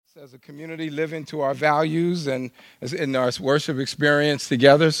As a community, living to our values and in our worship experience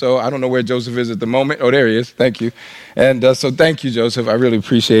together. So I don't know where Joseph is at the moment. Oh, there he is. Thank you. And so thank you, Joseph. I really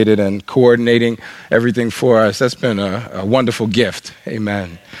appreciate it and coordinating everything for us. That's been a wonderful gift.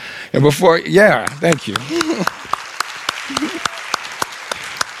 Amen. And thank you.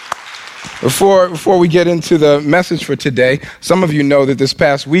 Before we get into the message for today, some of you know that this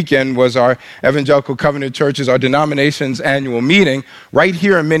past weekend was our Evangelical Covenant Church's, our denomination's annual meeting right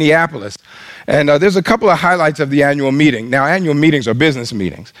here in Minneapolis. And there's a couple of highlights of the annual meeting. Now, annual meetings are business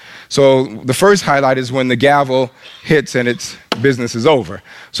meetings. So the first highlight is when the gavel hits and its business is over.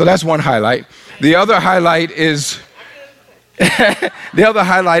 So that's one highlight. The other highlight is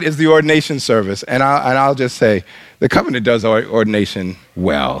the ordination service. And I'll just say, the Covenant does our ordination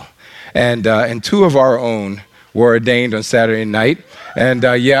well. And two of our own were ordained on Saturday night. And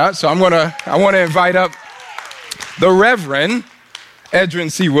so I want to invite up the Reverend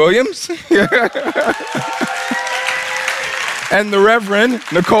Edrin C. Williams and the Reverend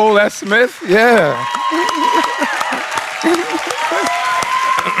Nicole S. Smith. Yeah.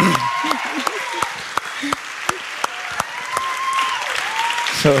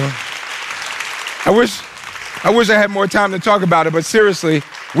 So I wish I had more time to talk about it, but seriously,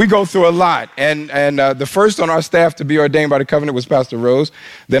 we go through a lot. And the first on our staff to be ordained by the Covenant was Pastor Rose.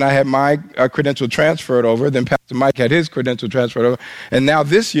 Then I had my credential transferred over. Then Pastor Mike had his credential transferred over. And now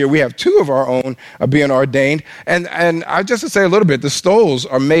this year, we have two of our own being ordained. And I just to say a little bit, the stoles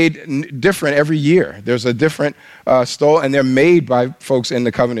are made different every year. There's a different stole, and they're made by folks in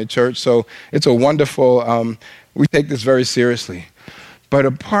the Covenant Church. So it's a wonderful, we take this very seriously. But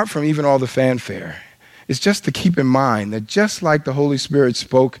apart from even all the fanfare, it's just to keep in mind that just like the Holy Spirit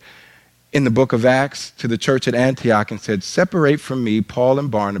spoke in the book of Acts to the church at Antioch and said, "Separate from me Paul and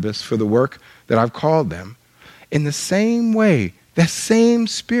Barnabas for the work that I've called them," in the same way, that same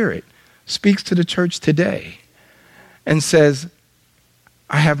Spirit speaks to the church today and says,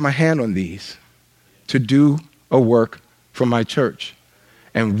 "I have my hand on these to do a work for my church."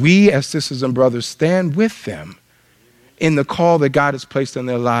 And we as sisters and brothers stand with them in the call that God has placed on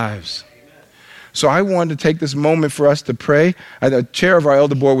their lives. So I wanted to take this moment for us to pray. The chair of our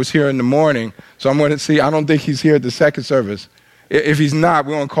elder board was here in the morning, so I'm going to see. I don't think he's here at the second service. If he's not,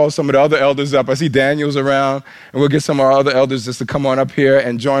 we're going to call some of the other elders up. I see Daniel's around, and we'll get some of our other elders just to come on up here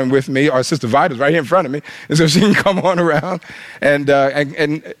and join with me. Our sister Vida's right here in front of me, and so she can come on around. And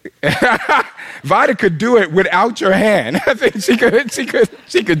Vida could do it without your hand. I think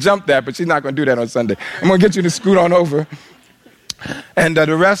she could jump that, but she's not going to do that on Sunday. I'm going to get you to scoot on over. And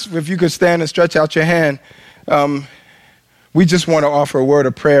the rest, if you could stand and stretch out your hand, we just want to offer a word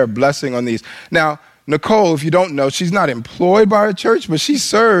of prayer, blessing on these. Now, Nicole, if you don't know, she's not employed by our church, but she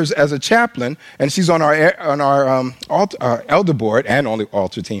serves as a chaplain, and she's on our elder board and on the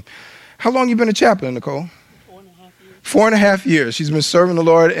altar team. How long have you been a chaplain, Nicole? 4.5 years. 4.5 years. She's been serving the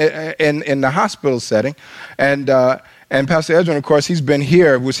Lord in the hospital setting, and Pastor Edrin, of course,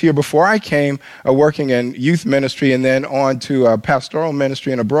 was here before I came, working in youth ministry and then on to pastoral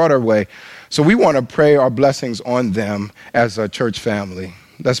ministry in a broader way. So we want to pray our blessings on them as a church family.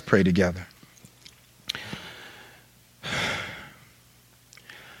 Let's pray together.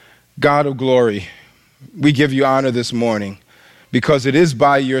 God of glory, we give you honor this morning because it is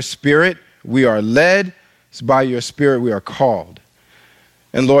by your Spirit we are led. It's by your Spirit we are called.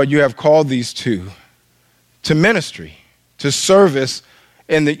 And Lord, you have called these two to ministry, to service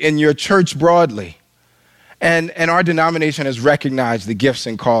in your church broadly. And our denomination has recognized the gifts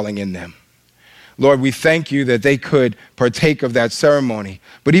and calling in them. Lord, we thank you that they could partake of that ceremony.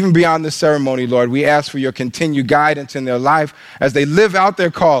 But even beyond the ceremony, Lord, we ask for your continued guidance in their life as they live out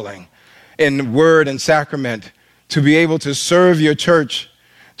their calling in word and sacrament, to be able to serve your church,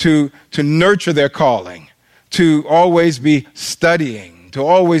 to nurture their calling, to always be studying, to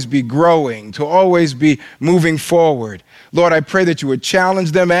always be growing, to always be moving forward. Lord, I pray that you would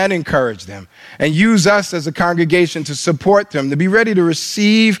challenge them and encourage them and use us as a congregation to support them, to be ready to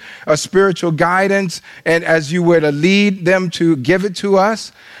receive a spiritual guidance, and as you would lead them to give it to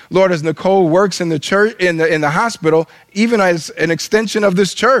us. Lord, as Nicole works in the church, in the hospital, even as an extension of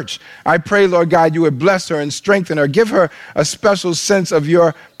this church, I pray, Lord God, you would bless her and strengthen her. Give her a special sense of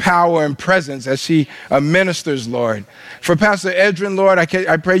your power and presence as she ministers, Lord. For Pastor Edrin, Lord,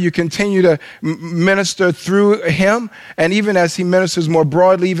 I pray you continue to minister through him. And even as he ministers more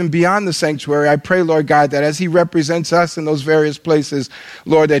broadly, even beyond the sanctuary, I pray, Lord God, that as he represents us in those various places,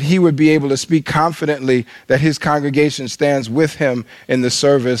 Lord, that he would be able to speak confidently that his congregation stands with him in the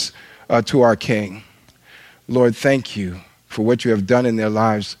service to our King. Lord, thank you for what you have done in their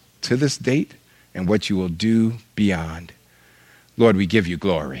lives to this date and what you will do beyond. Lord, we give you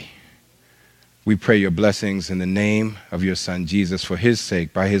glory. We pray your blessings in the name of your Son, Jesus, for his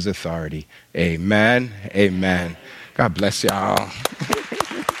sake, by his authority. Amen. Amen. God bless y'all.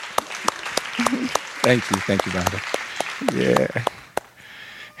 Thank you. Thank you, brother. Yeah.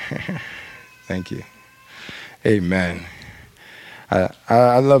 Thank you. Amen.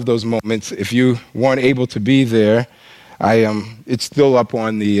 I love those moments. If you weren't able to be there, it's still up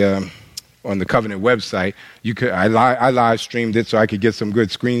on the Covenant website. I live streamed it so I could get some good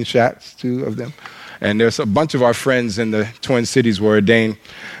screenshots too of them. And there's a bunch of our friends in the Twin Cities were ordained.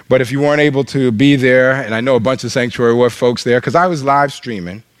 But if you weren't able to be there, and I know a bunch of Sanctuary Word folks there, because I was live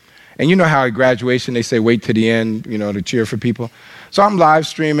streaming. And you know how at graduation they say wait to the end, to cheer for people. So I'm live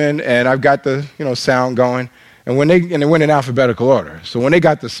streaming and I've got the sound going. And they went in alphabetical order. So when they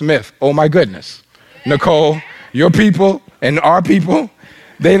got to Smith, oh my goodness, Nicole, your people and our people,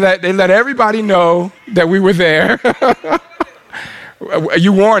 they let everybody know that we were there.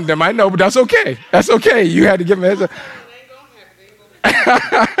 You warned them, I know, but that's okay. That's okay. You had to give them a heads up.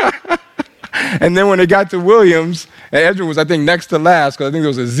 And then when they got to Williams, and Edwin was, I think, next to last, because I think there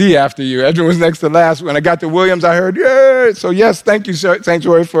was a Z after you. Edwin was next to last. When I got to Williams, I heard, yeah. So yes, thank you,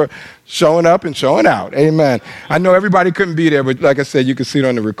 Sanctuary, for showing up and showing out. Amen. I know everybody couldn't be there, but like I said, you can see it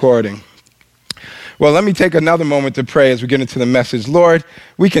on the recording. Well, let me take another moment to pray as we get into the message. Lord,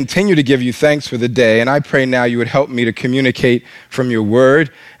 we continue to give you thanks for the day, and I pray now you would help me to communicate from your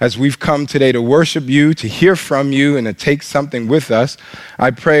word as we've come today to worship you, to hear from you, and to take something with us.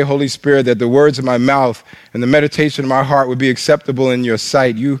 I pray, Holy Spirit, that the words of my mouth and the meditation of my heart would be acceptable in your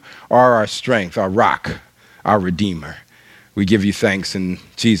sight. You are our strength, our rock, our Redeemer. We give you thanks in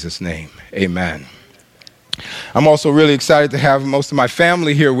Jesus' name. Amen. I'm also really excited to have most of my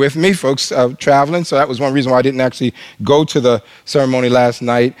family here with me, folks traveling. So that was one reason why I didn't actually go to the ceremony last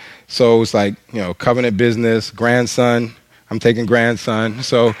night. So it was like, covenant business, grandson. I'm taking grandson.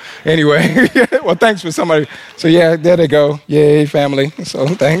 So anyway, well, thanks for somebody. So yeah, there they go. Yay, family. So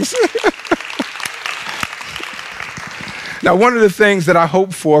thanks. Now, one of the things that I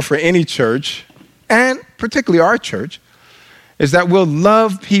hope for any church, and particularly our church, is that we'll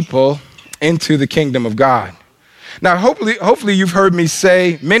love people into the kingdom of God. Now, hopefully you've heard me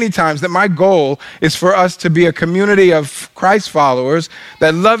say many times that my goal is for us to be a community of Christ followers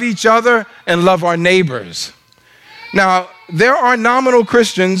that love each other and love our neighbors. Now, there are nominal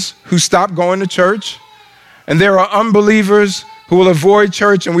Christians who stop going to church, and there are unbelievers who will avoid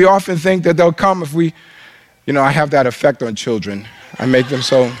church, and we often think that they'll come if we, I have that effect on children. I make them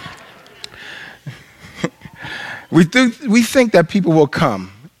so. We think that people will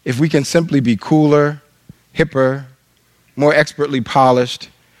come if we can simply be cooler, hipper, more expertly polished,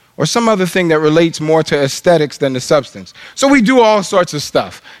 or some other thing that relates more to aesthetics than the substance. So we do all sorts of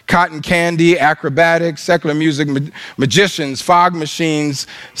stuff. Cotton candy, acrobatics, secular music, magicians, fog machines,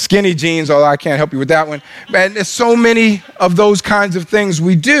 skinny jeans, although I can't help you with that one. And there's so many of those kinds of things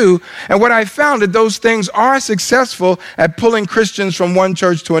we do. And what I found that those things are successful at pulling Christians from one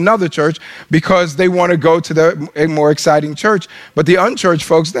church to another church because they want to go to a more exciting church. But the unchurched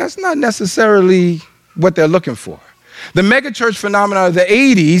folks, that's not necessarily what they're looking for. The megachurch phenomenon of the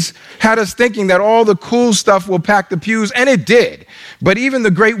 80s had us thinking that all the cool stuff will pack the pews, and it did. But even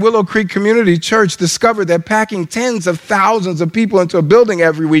the great Willow Creek Community Church discovered that packing tens of thousands of people into a building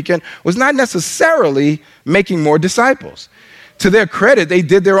every weekend was not necessarily making more disciples. To their credit, they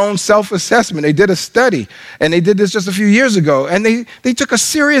did their own self-assessment. They did a study, and they did this just a few years ago, and they took a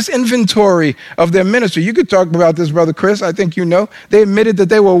serious inventory of their ministry. You could talk about this, Brother Chris. I think you know. They admitted that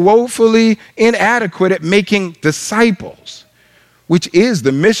they were woefully inadequate at making disciples, which is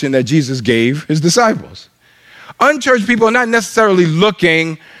the mission that Jesus gave his disciples. Unchurched people are not necessarily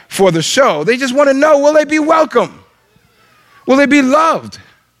looking for the show. They just want to know, will they be welcome? Will they be loved?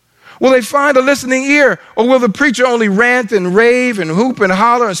 Will they find a listening ear? Or will the preacher only rant and rave and hoop and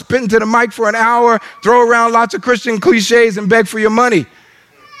holler and spit into the mic for an hour, throw around lots of Christian cliches and beg for your money?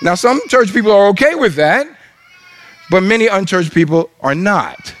 Now, some church people are okay with that, but many unchurched people are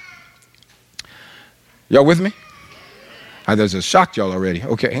not. Y'all with me? I just shocked y'all already.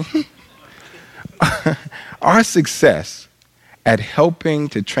 Okay. Our success at helping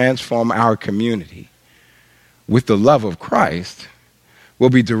to transform our community with the love of Christ will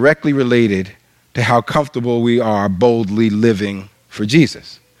be directly related to how comfortable we are boldly living for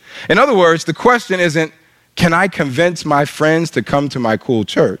Jesus. In other words, the question isn't, can I convince my friends to come to my cool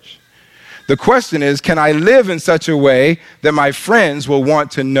church? The question is, can I live in such a way that my friends will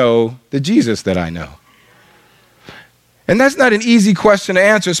want to know the Jesus that I know? And that's not an easy question to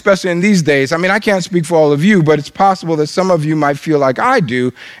answer, especially in these days. I mean, I can't speak for all of you, but it's possible that some of you might feel like I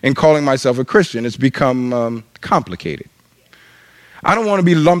do in calling myself a Christian. It's become complicated. I don't want to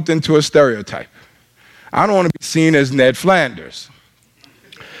be lumped into a stereotype. I don't want to be seen as Ned Flanders.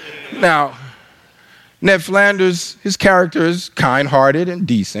 Now, Ned Flanders, his character is kind-hearted and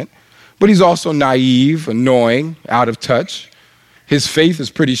decent, but he's also naive, annoying, out of touch. His faith is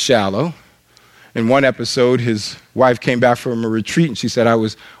pretty shallow. In one episode, his wife came back from a retreat, and she said, I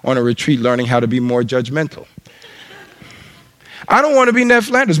was on a retreat learning how to be more judgmental. I don't want to be Ned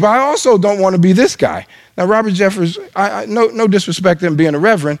Flanders, but I also don't want to be this guy. Now, Robert Jeffers, no disrespect to him being a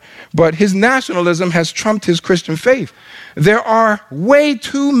reverend, but his nationalism has trumped his Christian faith. There are way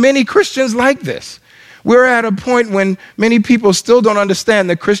too many Christians like this. We're at a point when many people still don't understand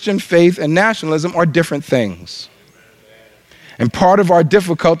that Christian faith and nationalism are different things. And part of our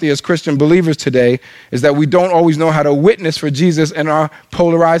difficulty as Christian believers today is that we don't always know how to witness for Jesus in our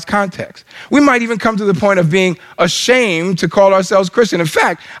polarized context. We might even come to the point of being ashamed to call ourselves Christian. In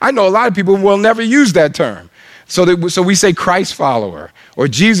fact, I know a lot of people will never use that term. So we say Christ follower or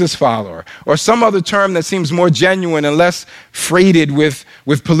Jesus follower or some other term that seems more genuine and less freighted with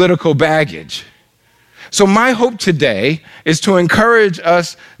political baggage. So my hope today is to encourage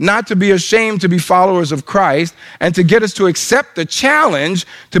us not to be ashamed to be followers of Christ and to get us to accept the challenge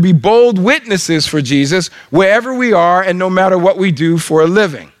to be bold witnesses for Jesus wherever we are and no matter what we do for a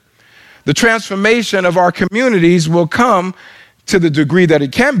living. The transformation of our communities will come to the degree that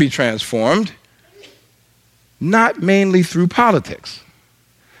it can be transformed, not mainly through politics.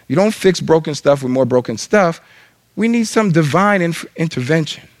 You don't fix broken stuff with more broken stuff. We need some divine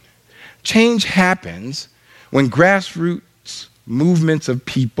intervention. Change happens when grassroots movements of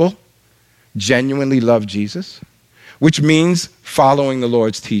people genuinely love Jesus, which means following the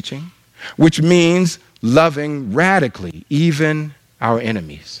Lord's teaching, which means loving radically even our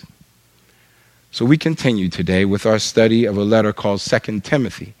enemies. So we continue today with our study of a letter called 2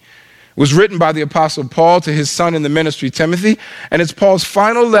 Timothy. It was written by the Apostle Paul to his son in the ministry, Timothy, and it's Paul's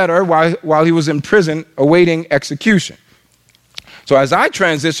final letter while he was in prison awaiting execution. So as I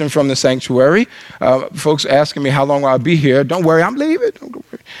transition from the sanctuary, folks asking me how long I'll be here. Don't worry, I'm leaving. Don't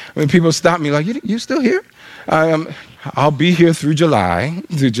worry. I mean, people stop me like, you still here? I'll be here through July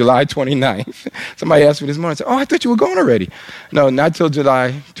 29th. Somebody asked me this morning, I thought you were going already. No, not till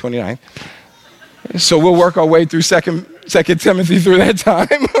July 29th. So we'll work our way through 2 Timothy through that time.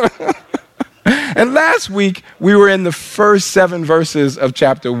 And last week, we were in the first 7 verses of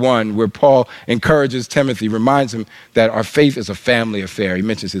chapter 1, where Paul encourages Timothy, reminds him that our faith is a family affair. He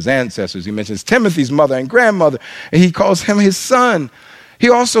mentions his ancestors. He mentions Timothy's mother and grandmother, and he calls him his son. He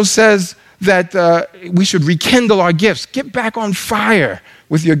also says that we should rekindle our gifts, get back on fire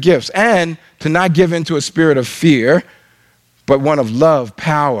with your gifts, and to not give in to a spirit of fear, but one of love,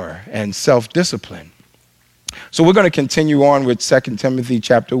 power, and self-discipline. So we're going to continue on with 2 Timothy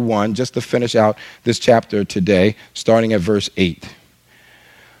chapter 1, just to finish out this chapter today, starting at verse 8.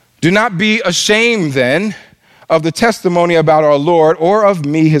 Do not be ashamed, then, of the testimony about our Lord or of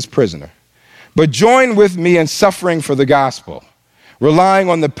me, his prisoner, but join with me in suffering for the gospel, relying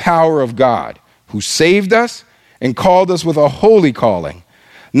on the power of God, who saved us and called us with a holy calling,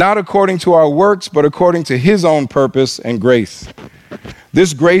 not according to our works, but according to his own purpose and grace.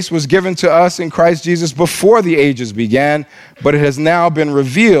 This grace was given to us in Christ Jesus before the ages began, but it has now been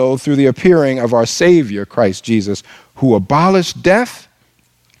revealed through the appearing of our Savior, Christ Jesus, who abolished death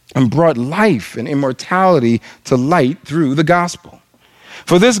and brought life and immortality to light through the gospel.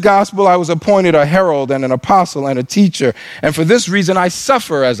 For this gospel I was appointed a herald and an apostle and a teacher, and for this reason I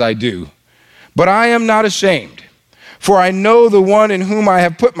suffer as I do. But I am not ashamed, for I know the one in whom I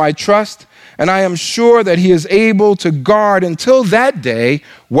have put my trust, and I am sure that he is able to guard until that day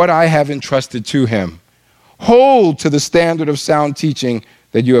what I have entrusted to him. Hold to the standard of sound teaching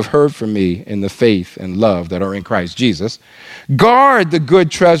that you have heard from me in the faith and love that are in Christ Jesus. Guard the good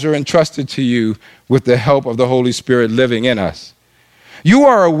treasure entrusted to you with the help of the Holy Spirit living in us. You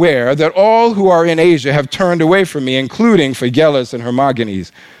are aware that all who are in Asia have turned away from me, including Phygellus and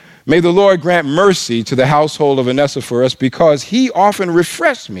Hermogenes. May the Lord grant mercy to the household of Onesiphorus, because he often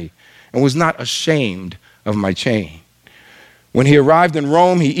refreshed me and was not ashamed of my chain. When he arrived in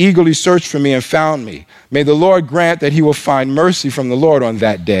Rome, he eagerly searched for me and found me. May the Lord grant that he will find mercy from the Lord on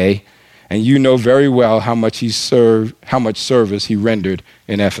that day. And you know very well how much service he rendered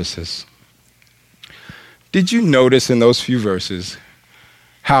in Ephesus. Did you notice in those few verses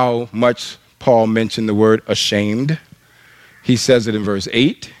how much Paul mentioned the word ashamed? He says it in verse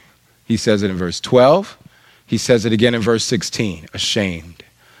 8. He says it in verse 12. He says it again in verse 16, ashamed.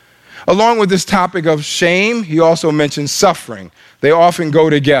 Along with this topic of shame, he also mentions suffering. They often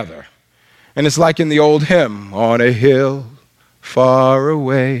go together. And it's like in the old hymn, on a hill far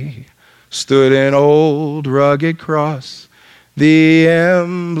away stood an old rugged cross. the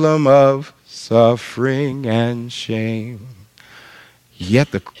emblem of suffering and shame.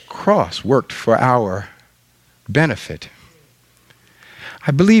 Yet the cross worked for our benefit. I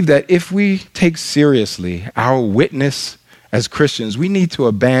believe that if we take seriously our witness as Christians, we need to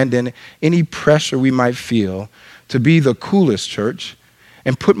abandon any pressure we might feel to be the coolest church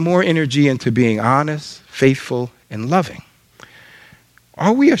and put more energy into being honest, faithful, and loving.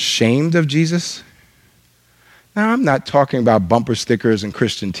 Are we ashamed of Jesus? Now, I'm not talking about bumper stickers and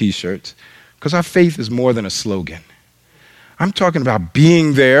Christian t-shirts, because our faith is more than a slogan. I'm talking about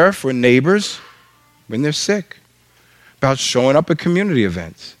being there for neighbors when they're sick, about showing up at community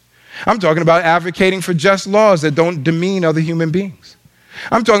events. I'm talking about advocating for just laws that don't demean other human beings.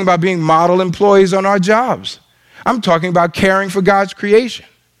 I'm talking about being model employees on our jobs. I'm talking about caring for God's creation.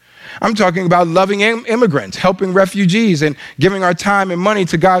 I'm talking about loving immigrants, helping refugees, and giving our time and money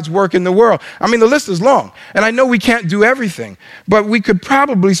to God's work in the world. I mean, the list is long, and I know we can't do everything, but we could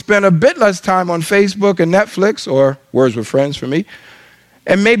probably spend a bit less time on Facebook and Netflix, or Words with Friends for me,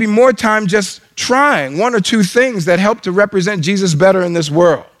 and maybe more time just trying one or two things that help to represent Jesus better in this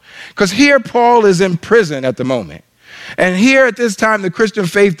world. Because here Paul is in prison at the moment. And here at this time, the Christian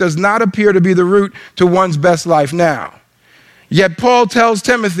faith does not appear to be the route to one's best life now. Yet Paul tells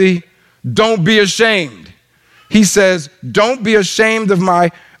Timothy, don't be ashamed. He says, don't be ashamed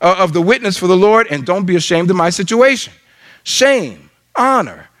of the witness for the Lord, and don't be ashamed of my situation. Shame,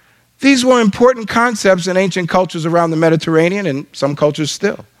 honor. These were important concepts in ancient cultures around the Mediterranean and some cultures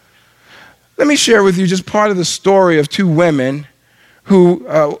still. Let me share with you just part of the story of two women who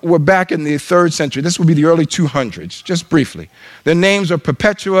were back in the 3rd century. This would be the early 200s, just briefly. Their names are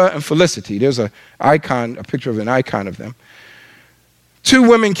Perpetua and Felicity. There's a picture of an icon of them. Two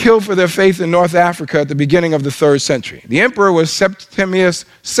women killed for their faith in North Africa at the beginning of the 3rd century. The emperor was Septimius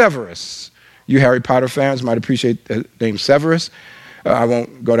Severus. You Harry Potter fans might appreciate the name Severus. I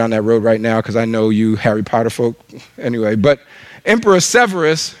won't go down that road right now because I know you Harry Potter folk anyway. But Emperor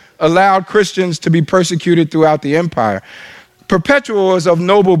Severus allowed Christians to be persecuted throughout the empire. Perpetua was of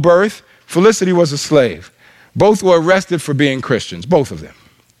noble birth. Felicity was a slave. Both were arrested for being Christians, both of them.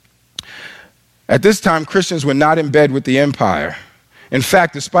 At this time, Christians were not in bed with the empire. In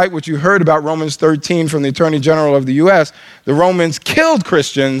fact, despite what you heard about Romans 13 from the Attorney General of the U.S., the Romans killed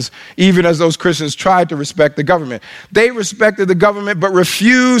Christians even as those Christians tried to respect the government. They respected the government but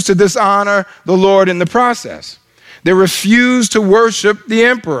refused to dishonor the Lord in the process. They refused to worship the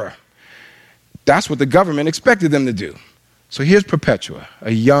emperor. That's what the government expected them to do. So here's Perpetua,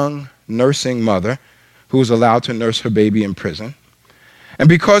 a young nursing mother who was allowed to nurse her baby in prison. And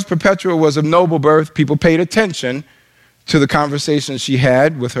because Perpetua was of noble birth, people paid attention to the conversations she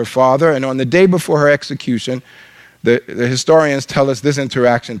had with her father. And on the day before her execution, the historians tell us this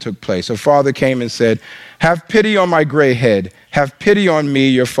interaction took place. Her father came and said, "Have pity on my gray head. Have pity on me,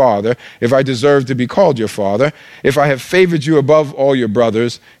 your father, if I deserve to be called your father, if I have favored you above all your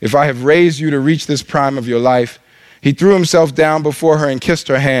brothers, if I have raised you to reach this prime of your life." He threw himself down before her and kissed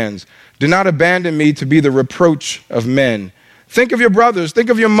her hands. "Do not abandon me to be the reproach of men. Think of your brothers, think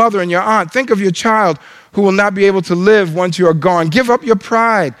of your mother and your aunt, think of your child who will not be able to live once you are gone. Give up your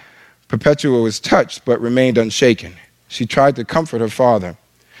pride." Perpetua was touched but remained unshaken. She tried to comfort her father.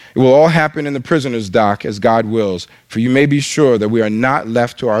 "It will all happen in the prisoner's dock as God wills, for you may be sure that we are not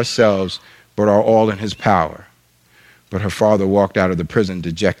left to ourselves, but are all in his power." But her father walked out of the prison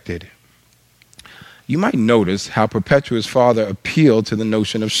dejected. You might notice how Perpetua's father appealed to the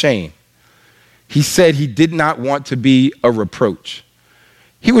notion of shame. He said he did not want to be a reproach.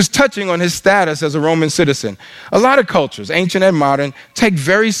 He was touching on his status as a Roman citizen. A lot of cultures, ancient and modern, take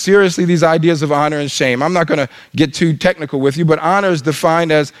very seriously these ideas of honor and shame. I'm not going to get too technical with you, but honor is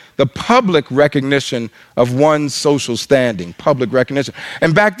defined as the public recognition of one's social standing, public recognition.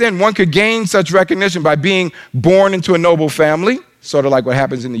 And back then, one could gain such recognition by being born into a noble family, sort of like what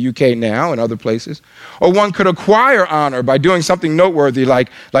happens in the UK now and other places. Or one could acquire honor by doing something noteworthy, like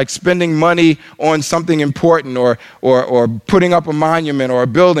spending money on something important, or putting up a monument or a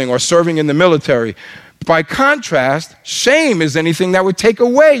building, or serving in the military. By contrast, shame is anything that would take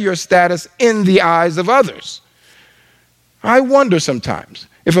away your status in the eyes of others. I wonder sometimes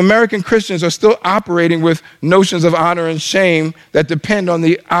if American Christians are still operating with notions of honor and shame that depend on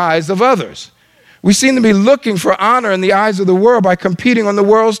the eyes of others. We seem to be looking for honor in the eyes of the world by competing on the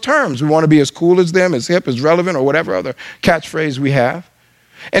world's terms. We want to be as cool as them, as hip, as relevant, or whatever other catchphrase we have.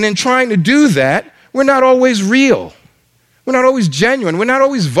 And in trying to do that, we're not always real. We're not always genuine. We're not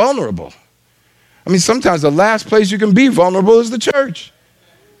always vulnerable. I mean, sometimes the last place you can be vulnerable is the church.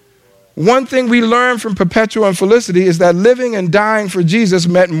 One thing we learn from Perpetua and Felicity is that living and dying for Jesus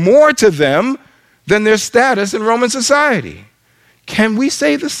meant more to them than their status in Roman society. Can we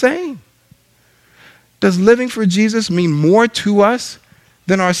say the same? Does living for Jesus mean more to us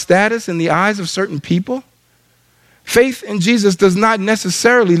than our status in the eyes of certain people? Faith in Jesus does not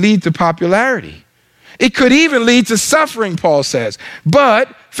necessarily lead to popularity. It could even lead to suffering, Paul says.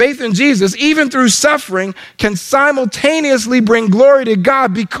 But faith in Jesus, even through suffering, can simultaneously bring glory to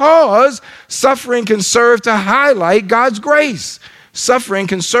God because suffering can serve to highlight God's grace. Suffering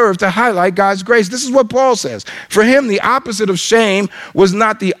can serve to highlight God's grace. This is what Paul says. For him, the opposite of shame was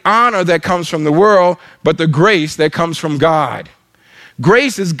not the honor that comes from the world, but the grace that comes from God.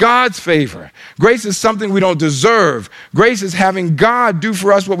 Grace is God's favor. Grace is something we don't deserve. Grace is having God do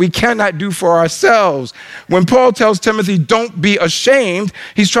for us what we cannot do for ourselves. When Paul tells Timothy, don't be ashamed,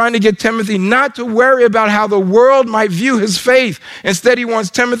 he's trying to get Timothy not to worry about how the world might view his faith. Instead, he wants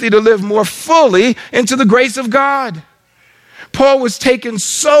Timothy to live more fully into the grace of God. Paul was taken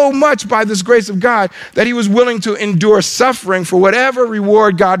so much by this grace of God that he was willing to endure suffering for whatever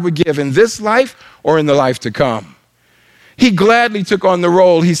reward God would give in this life or in the life to come. He gladly took on the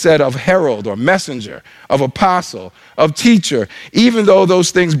role, he said, of herald or messenger, of apostle, of teacher, even though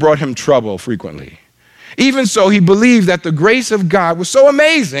those things brought him trouble frequently. Even so, he believed that the grace of God was so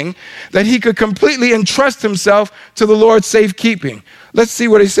amazing that he could completely entrust himself to the Lord's safekeeping. Let's see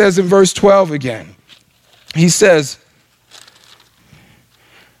what he says in verse 12 again. He says,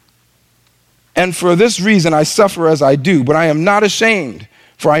 and for this reason I suffer as I do, but I am not ashamed,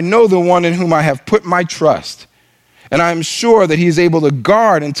 for I know the one in whom I have put my trust. And I am sure that he is able to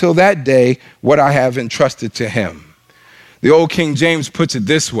guard until that day what I have entrusted to him. The old King James puts it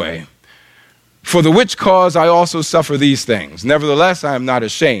this way: for the which cause I also suffer these things. Nevertheless, I am not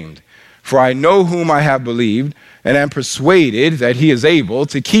ashamed, for I know whom I have believed, and am persuaded that he is able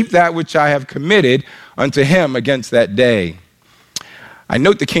to keep that which I have committed unto him against that day. I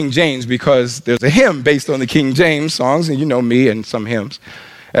note the King James because there's a hymn based on the King James songs, and you know me and some hymns.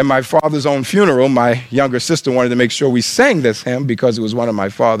 At my father's own funeral, my younger sister wanted to make sure we sang this hymn because it was one of my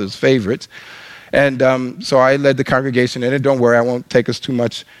father's favorites. And so I led the congregation in it. Don't worry, I won't take us too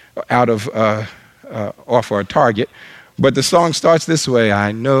much out of off our target. But the song starts this way: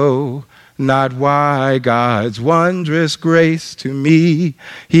 I know not why God's wondrous grace to me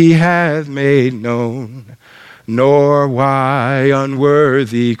he hath made known, nor why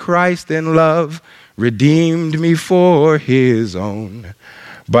unworthy Christ in love redeemed me for his own.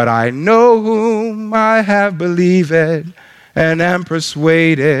 But I know whom I have believed, and am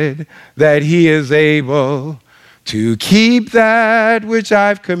persuaded that he is able to keep that which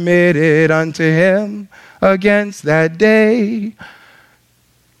I've committed unto him against that day.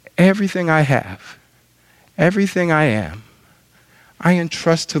 Everything I have, everything I am, I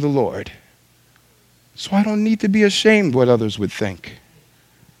entrust to the Lord. So I don't need to be ashamed what others would think.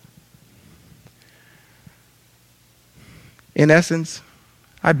 In essence,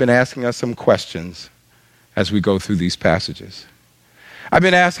 I've been asking us some questions as we go through these passages. I've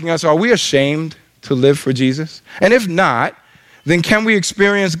been asking us, are we ashamed to live for Jesus? And if not, then can we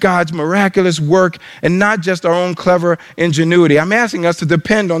experience God's miraculous work and not just our own clever ingenuity? I'm asking us to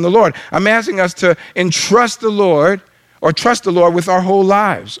depend on the Lord. I'm asking us to entrust the Lord or trust the Lord with our whole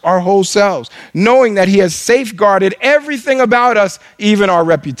lives, our whole selves, knowing that he has safeguarded everything about us, even our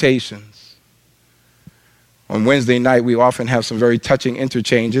reputations. On Wednesday night, we often have some very touching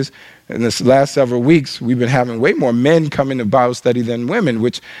interchanges. In this last several weeks, we've been having way more men come into Bible study than women,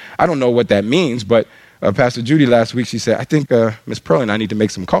 which I don't know what that means, but Pastor Judy last week, she said, I think Miss Pearl and I need to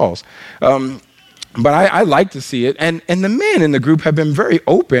make some calls. But I like to see it. And the men in the group have been very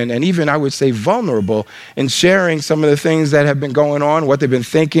open and even, I would say, vulnerable in sharing some of the things that have been going on, what they've been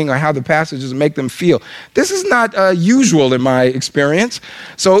thinking, or how the passages make them feel. This is not usual in my experience.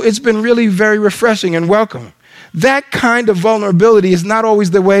 So it's been really very refreshing and welcome. That kind of vulnerability is not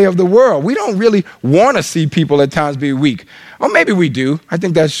always the way of the world. We don't really want to see people at times be weak. Or maybe we do. I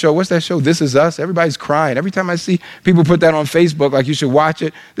think that show, what's that show? This Is Us. Everybody's crying. Every time I see people put that on Facebook, like you should watch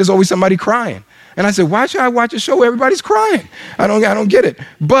it, there's always somebody crying. And I said, why should I watch a show where everybody's crying? I don't get it.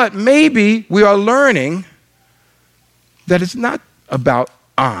 But maybe we are learning that it's not about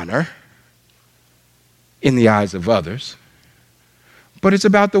honor in the eyes of others, but it's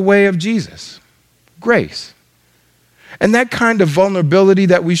about the way of Jesus, grace. And that kind of vulnerability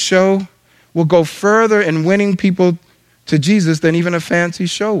that we show will go further in winning people to Jesus than even a fancy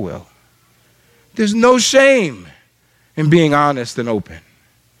show will. There's no shame in being honest and open.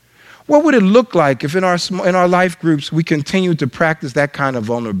 What would it look like if in our life groups we continued to practice that kind of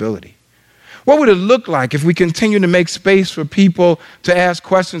vulnerability? What would it look like if we continue to make space for people to ask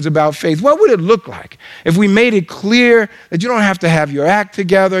questions about faith? What would it look like if we made it clear that you don't have to have your act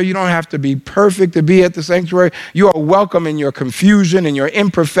together, you don't have to be perfect to be at the sanctuary, you are welcome in your confusion, in your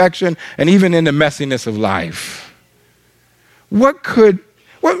imperfection, and even in the messiness of life? What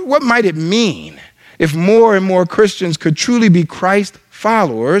might it mean if more and more Christians could truly be Christ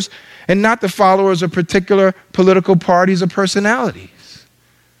followers and not the followers of particular political parties or personalities?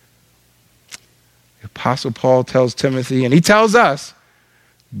 The Apostle Paul tells Timothy, and he tells us,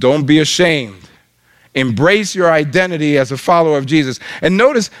 don't be ashamed. Embrace your identity as a follower of Jesus. And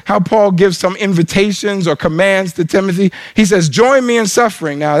notice how Paul gives some invitations or commands to Timothy. He says, join me in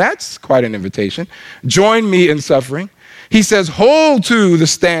suffering. Now, that's quite an invitation. Join me in suffering. He says, hold to the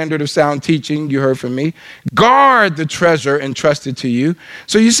standard of sound teaching you heard from me. Guard the treasure entrusted to you.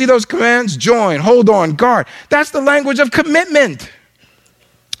 So you see those commands? Join, hold on, guard. That's the language of commitment.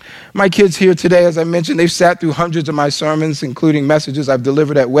 My kids here today, as I mentioned, they've sat through hundreds of my sermons, including messages I've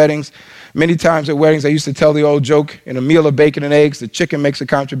delivered at weddings. Many times at weddings, I used to tell the old joke, in a meal of bacon and eggs, the chicken makes a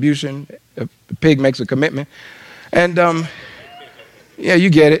contribution, the pig makes a commitment. And yeah, you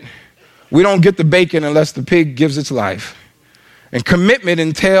get it. We don't get the bacon unless the pig gives its life. And commitment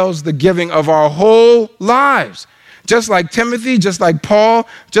entails the giving of our whole lives, just like Timothy, just like Paul,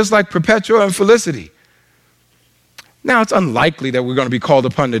 just like Perpetua and Felicity. Now, it's unlikely that we're going to be called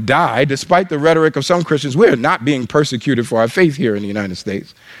upon to die. Despite the rhetoric of some Christians, we're not being persecuted for our faith here in the United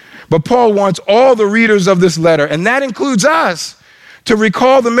States. But Paul wants all the readers of this letter, and that includes us, to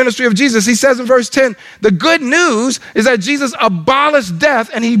recall the ministry of Jesus. He says in verse 10, the good news is that Jesus abolished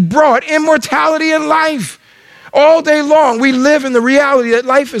death and he brought immortality and life. All day long, we live in the reality that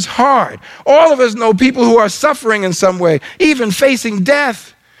life is hard. All of us know people who are suffering in some way, even facing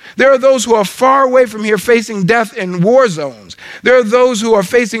death. There are those who are far away from here facing death in war zones. There are those who are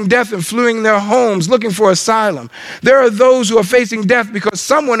facing death and fleeing their homes, looking for asylum. There are those who are facing death because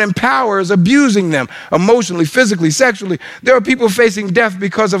someone in power is abusing them emotionally, physically, sexually. There are people facing death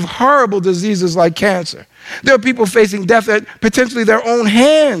because of horrible diseases like cancer. There are people facing death at potentially their own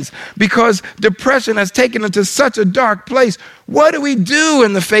hands because depression has taken them to such a dark place. What do we do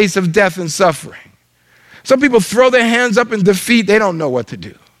in the face of death and suffering? Some people throw their hands up in defeat. They don't know what to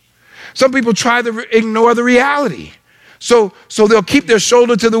do. Some people try to ignore the reality. So they'll keep their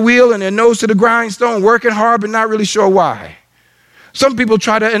shoulder to the wheel and their nose to the grindstone, working hard but not really sure why. Some people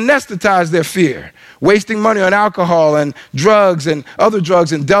try to anesthetize their fear, wasting money on alcohol and drugs and other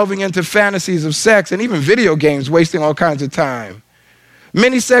drugs and delving into fantasies of sex and even video games, wasting all kinds of time.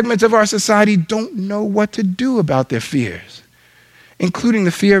 Many segments of our society don't know what to do about their fears, including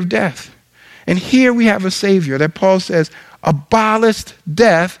the fear of death. And here we have a Savior that Paul says abolished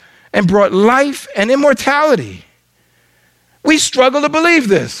death and brought life and immortality. We struggle to believe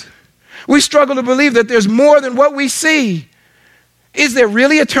this. We struggle to believe that there's more than what we see. Is there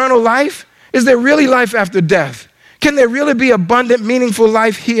really eternal life? Is there really life after death? Can there really be abundant, meaningful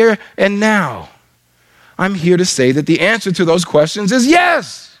life here and now? I'm here to say that the answer to those questions is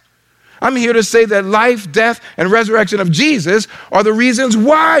yes. I'm here to say that life, death, and resurrection of Jesus are the reasons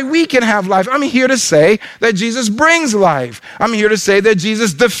why we can have life. I'm here to say that Jesus brings life. I'm here to say that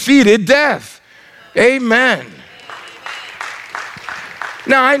Jesus defeated death. Amen.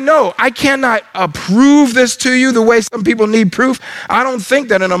 Now, I know I cannot prove this to you the way some people need proof. I don't think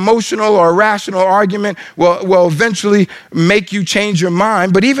that an emotional or rational argument will eventually make you change your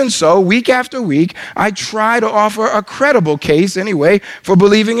mind. But even so, week after week, I try to offer a credible case anyway for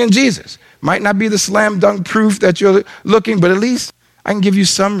believing in Jesus. Might not be the slam dunk proof that you're looking, but at least I can give you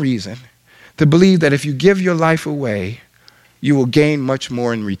some reason to believe that if you give your life away, you will gain much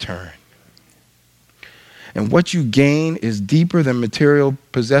more in return. And what you gain is deeper than material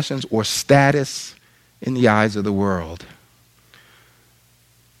possessions or status in the eyes of the world.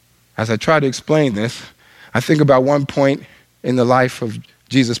 As I try to explain this, I think about one point in the life of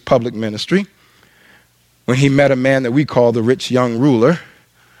Jesus' public ministry when he met a man that we call the rich young ruler.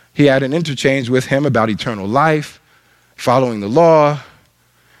 He had an interchange with him about eternal life, following the law,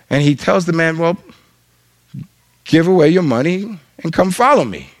 and he tells the man, well, give away your money and come follow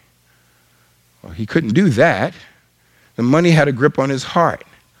me. Well, he couldn't do that. The money had a grip on his heart.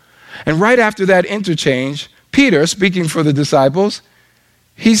 And right after that interchange, Peter, speaking for the disciples,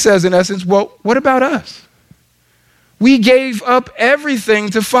 he says in essence, well, what about us? We gave up everything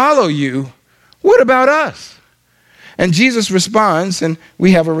to follow you. What about us? And Jesus responds, and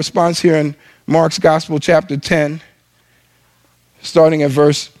we have a response here in Mark's Gospel, chapter 10, starting at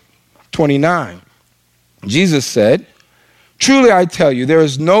verse 29. Jesus said, truly I tell you, there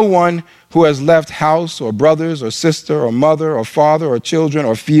is no one who has left house or brothers or sister or mother or father or children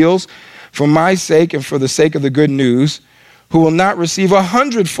or fields for my sake and for the sake of the good news, who will not receive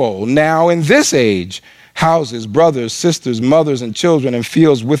 100-fold now in this age houses, brothers, sisters, mothers, and children, and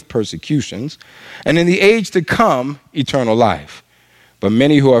fields with persecutions, and in the age to come, eternal life. But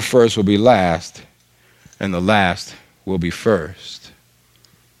many who are first will be last, and the last will be first.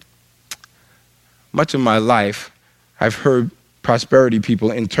 Much of my life, I've heard prosperity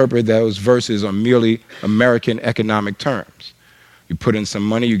people interpret those verses on merely American economic terms. You put in some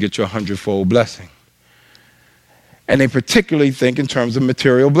money, you get your 100-fold blessing. And they particularly think in terms of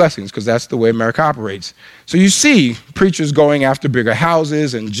material blessings, because that's the way America operates. So you see preachers going after bigger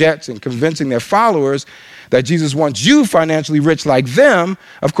houses and jets and convincing their followers that Jesus wants you financially rich like them.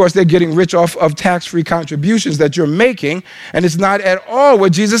 Of course, they're getting rich off of tax-free contributions that you're making, and it's not at all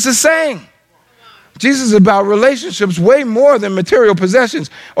what Jesus is saying. Jesus is about relationships way more than material possessions.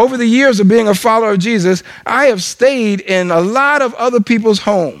 Over the years of being a follower of Jesus, I have stayed in a lot of other people's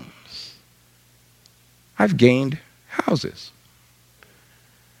homes. I've gained houses.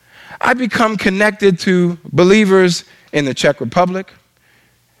 I've become connected to believers in the Czech Republic,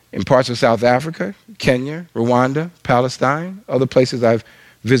 in parts of South Africa, Kenya, Rwanda, Palestine, other places I've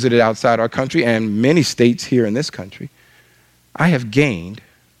visited outside our country, and many states here in this country. I have gained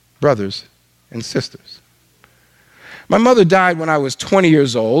brothers and sisters. My mother died when I was 20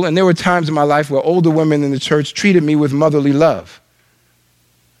 years old, and there were times in my life where older women in the church treated me with motherly love.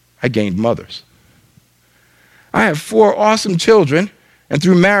 I gained mothers. I have 4 awesome children, and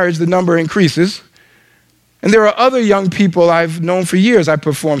through marriage, the number increases. And there are other young people I've known for years. I've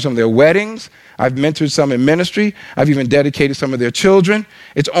performed some of their weddings. I've mentored some in ministry. I've even dedicated some of their children.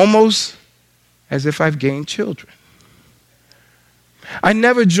 It's almost as if I've gained children. I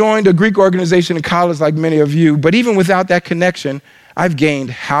never joined a Greek organization in college like many of you, but even without that connection, I've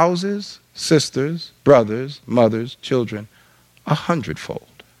gained houses, sisters, brothers, mothers, children, 100-fold.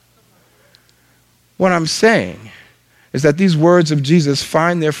 What I'm saying is that these words of Jesus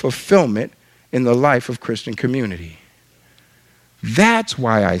find their fulfillment in the life of Christian community. That's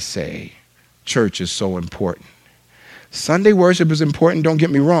why I say church is so important. Sunday worship is important, don't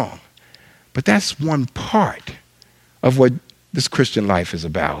get me wrong, but that's one part of what this Christian life is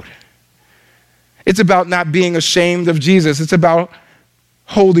about. It's about not being ashamed of Jesus. It's about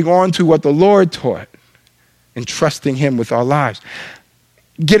holding on to what the Lord taught and trusting him with our lives.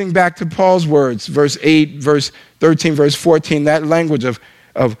 Getting back to Paul's words, verse 8, verse 13, verse 14, that language of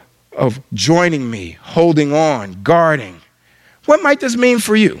joining me, holding on, guarding. What might this mean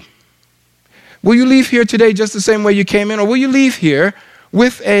for you? Will you leave here today just the same way you came in, or will you leave here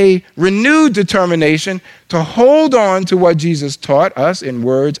with a renewed determination to hold on to what Jesus taught us in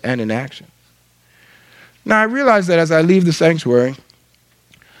words and in action? Now, I realize that as I leave the sanctuary,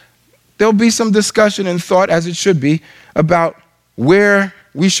 there'll be some discussion and thought, as it should be, about where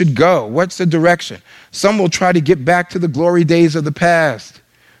we should go. What's the direction? Some will try to get back to the glory days of the past.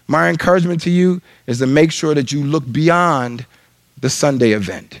 My encouragement to you is to make sure that you look beyond the Sunday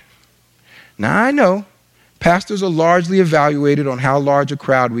event. Now, I know pastors are largely evaluated on how large a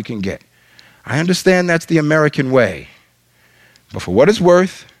crowd we can get. I understand that's the American way. But for what it's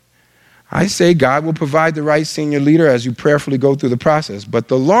worth, I say God will provide the right senior leader as you prayerfully go through the process. But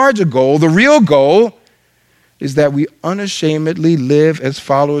the larger goal, the real goal, is that we unashamedly live as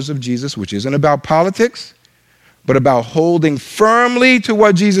followers of Jesus, which isn't about politics, but about holding firmly to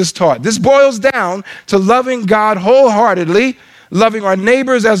what Jesus taught. This boils down to loving God wholeheartedly, loving our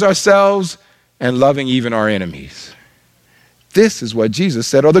neighbors as ourselves, and loving even our enemies. This is what Jesus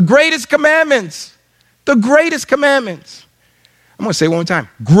said are the greatest commandments. The greatest commandments. I'm going to say it one more time.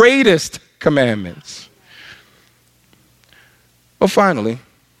 Greatest commandments. Well, finally,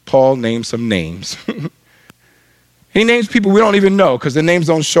 Paul names some names. He names people we don't even know because their names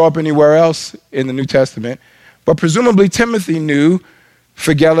don't show up anywhere else in the New Testament. But presumably Timothy knew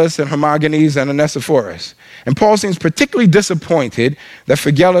Phygellus and Hermogenes and Onesiphorus. And Paul seems particularly disappointed that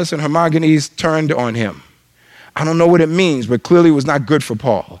Phygellus and Hermogenes turned on him. I don't know what it means, but clearly it was not good for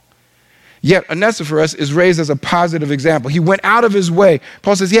Paul. Yet Onesiphorus is raised as a positive example. He went out of his way.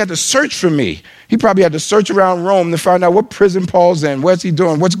 Paul says he had to search for me. He probably had to search around Rome to find out what prison Paul's in, what's he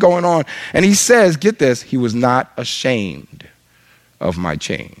doing, what's going on. And he says, get this, he was not ashamed of my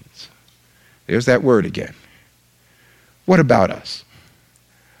chains. There's that word again. What about us?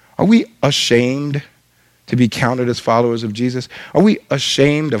 Are we ashamed to be counted as followers of Jesus? Are we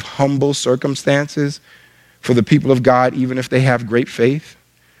ashamed of humble circumstances for the people of God, even if they have great faith?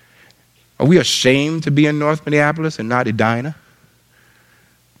 Are we ashamed to be in North Minneapolis and not Edina?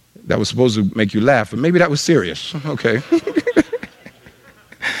 That was supposed to make you laugh, but maybe that was serious. Okay.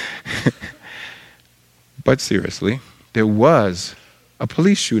 But seriously, there was a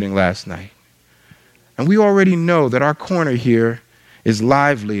police shooting last night. And we already know that our corner here is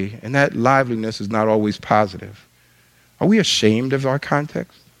lively, and that liveliness is not always positive. Are we ashamed of our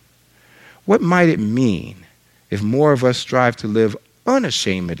context? What might it mean if more of us strive to live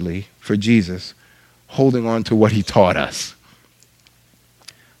unashamedly for Jesus, holding on to what he taught us?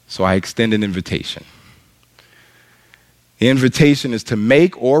 So I extend an invitation. The invitation is to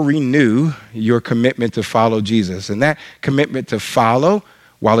make or renew your commitment to follow Jesus. And that commitment to follow,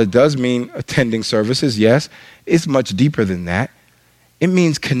 while it does mean attending services, yes, it's much deeper than that. It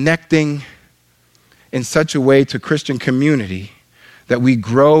means connecting in such a way to Christian community that we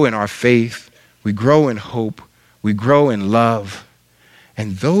grow in our faith, we grow in hope, we grow in love.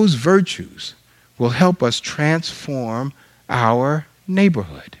 And those virtues will help us transform our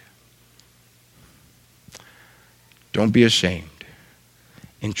neighborhood. Don't be ashamed.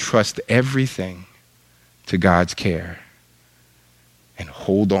 Entrust everything to God's care and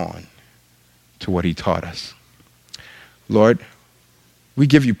hold on to what he taught us. Lord, we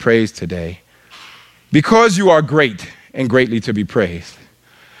give you praise today because you are great and greatly to be praised.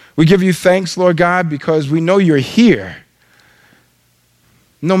 We give you thanks, Lord God, because we know you're here.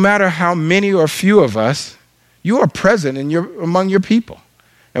 No matter how many or few of us, you are present among your people.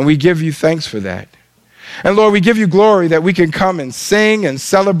 And we give you thanks for that. And Lord, we give you glory that we can come and sing and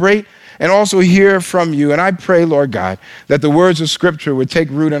celebrate and also hear from you. And I pray, Lord God, that the words of Scripture would take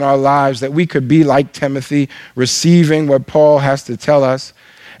root in our lives, that we could be like Timothy, receiving what Paul has to tell us,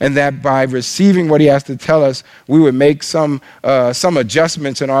 and that by receiving what he has to tell us, we would make some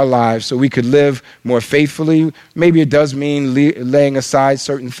adjustments in our lives so we could live more faithfully. Maybe it does mean laying aside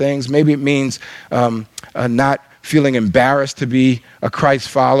certain things. Maybe it means not feeling embarrassed to be a Christ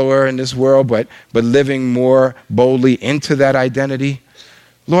follower in this world, but living more boldly into that identity.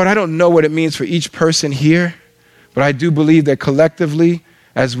 Lord, I don't know what it means for each person here, but I do believe that collectively,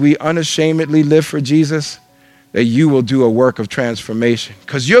 as we unashamedly live for Jesus, that you will do a work of transformation,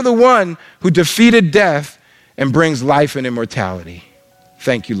 because you're the one who defeated death and brings life and immortality.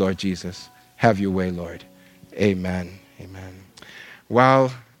 Thank you, Lord Jesus. Have your way, Lord. Amen. Amen.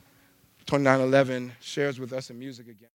 While 2911 shares with us in music again.